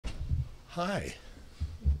Hi.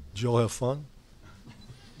 Did you all have fun?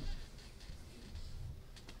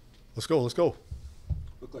 Let's go, let's go.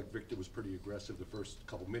 Looked like Victor was pretty aggressive the first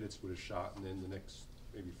couple minutes with his shot, and then the next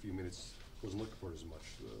maybe few minutes wasn't looking for it as much.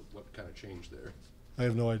 What kind of changed there? I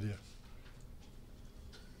have no idea.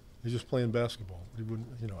 He's just playing basketball. He wouldn't,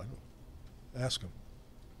 I don't ask him.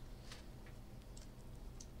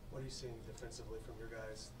 What are you seeing defensively from your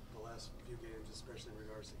guys the last few games, especially in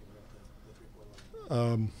regards to giving up the three-point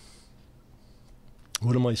line?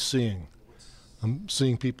 What am I seeing? I'm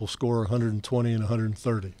seeing people score 120 and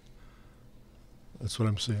 130. That's what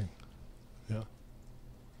I'm seeing. Yeah.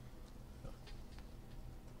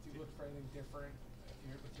 Do you look for anything different if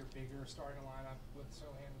you're with your bigger starting lineup with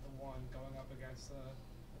Sohan at the one going up against a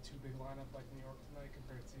two-big lineup like New York tonight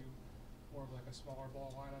compared to more of like a smaller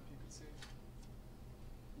ball lineup you could see?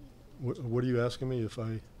 What are you asking me if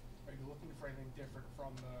I? Are you looking for anything different from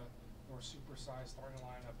the more supersized starting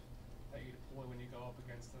lineup that you deploy when you go up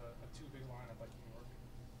against a two-big lineup like New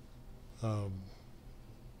York?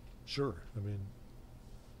 Sure. I mean,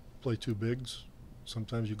 play two bigs.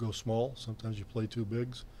 Sometimes you go small. Sometimes you play two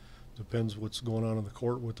bigs. Depends what's going on the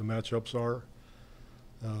court, what the matchups are,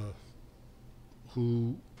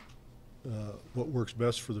 what works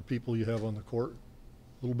best for the people you have on the court.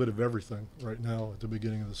 A little bit of everything right now at the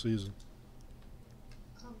beginning of the season.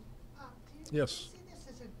 Yes. Do you see this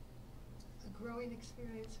as a growing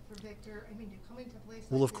experience for Victor? I mean, you come into a place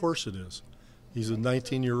Well, like of course it is. He's a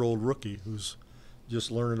 19-year-old rookie who's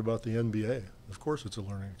just learning about the NBA. Of course it's a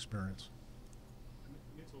learning experience.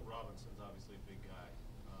 Mitchell Robinson's obviously a big guy.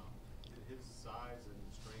 Did his size and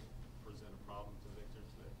strength present a problem to Victor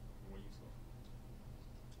today from what you saw?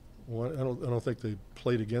 Well, I don't think they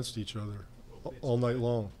played against each other all night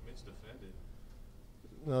long. Mitch defended.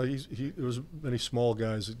 No, there was many small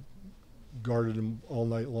guys that guarded him all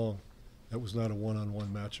night long. That was not a one-on-one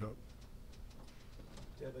matchup.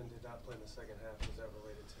 Devin did not play in the second half. Was that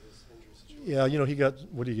related to his injury situation? Yeah, he got,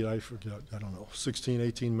 what did he get? I forget. I don't know, 16,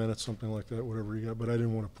 18 minutes, something like that, whatever he got. But I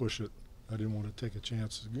didn't want to push it. I didn't want to take a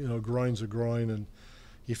chance. Groin's a groin, and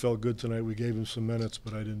he felt good tonight. We gave him some minutes,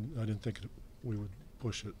 but I didn't think we would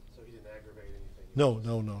push it. So he didn't aggravate anything? No,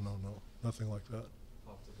 nothing like that.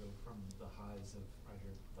 Off to go from the highs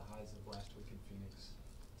of last week in Phoenix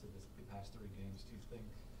to the past 3 games. Do you think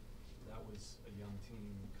that was a young team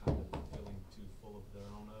kind of feeling too full of their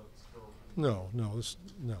own oats? No,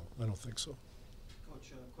 I don't think so.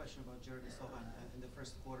 Coach, a question about Jeremy Sohan. In the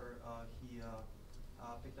first quarter, he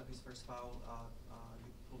picked up his first foul.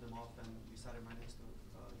 You pulled him off, and you sat him right next to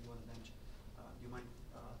you on the bench. Do you mind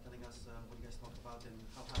telling us what you guys talked about and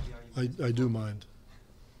how happy are you? I do mind.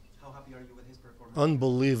 How happy are you with his performance?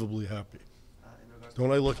 Unbelievably happy.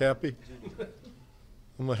 Don't I look happy?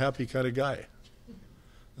 I'm a happy kind of guy.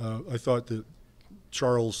 I thought that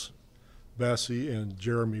Charles, Bassey, and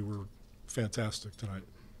Jeremy were fantastic tonight.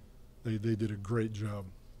 They did a great job.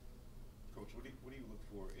 Coach, what do you look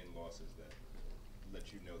for in losses that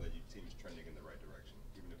let you know that your team is trending in the right direction,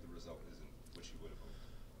 even if the result isn't what you would have hoped?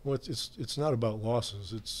 Well, it's not about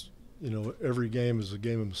losses. It's, every game is a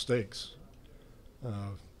game of mistakes.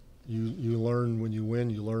 You learn when you win,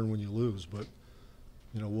 you learn when you lose. But,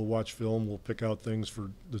 we'll watch film, we'll pick out things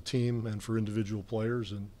for the team and for individual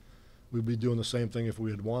players, and we'd be doing the same thing if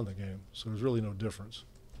we had won the game. So there's really no difference.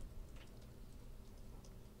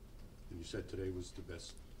 And you said today was the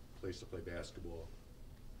best place to play basketball.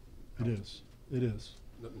 It is. It is.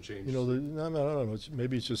 Nothing changed? I don't know.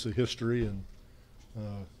 Maybe it's just a history, and,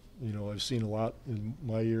 I've seen a lot in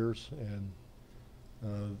my years, and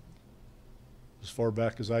as far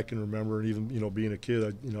back as I can remember, and even, being a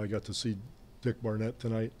kid, I got to see Dick Barnett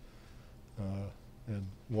tonight, and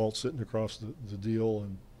Walt sitting across the deal,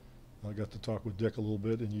 and I got to talk with Dick a little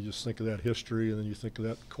bit, and you just think of that history, and then you think of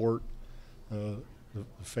that court. The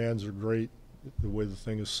fans are great, the way the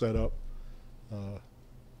thing is set up.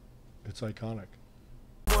 It's iconic.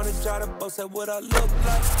 Wanna try to boast at what I look like,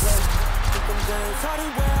 Pick them James, Hardy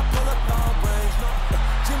where I pull up long range.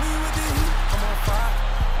 Jimmy with the heat, I'm on fire.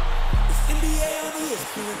 It's NBA on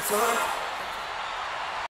ESPN.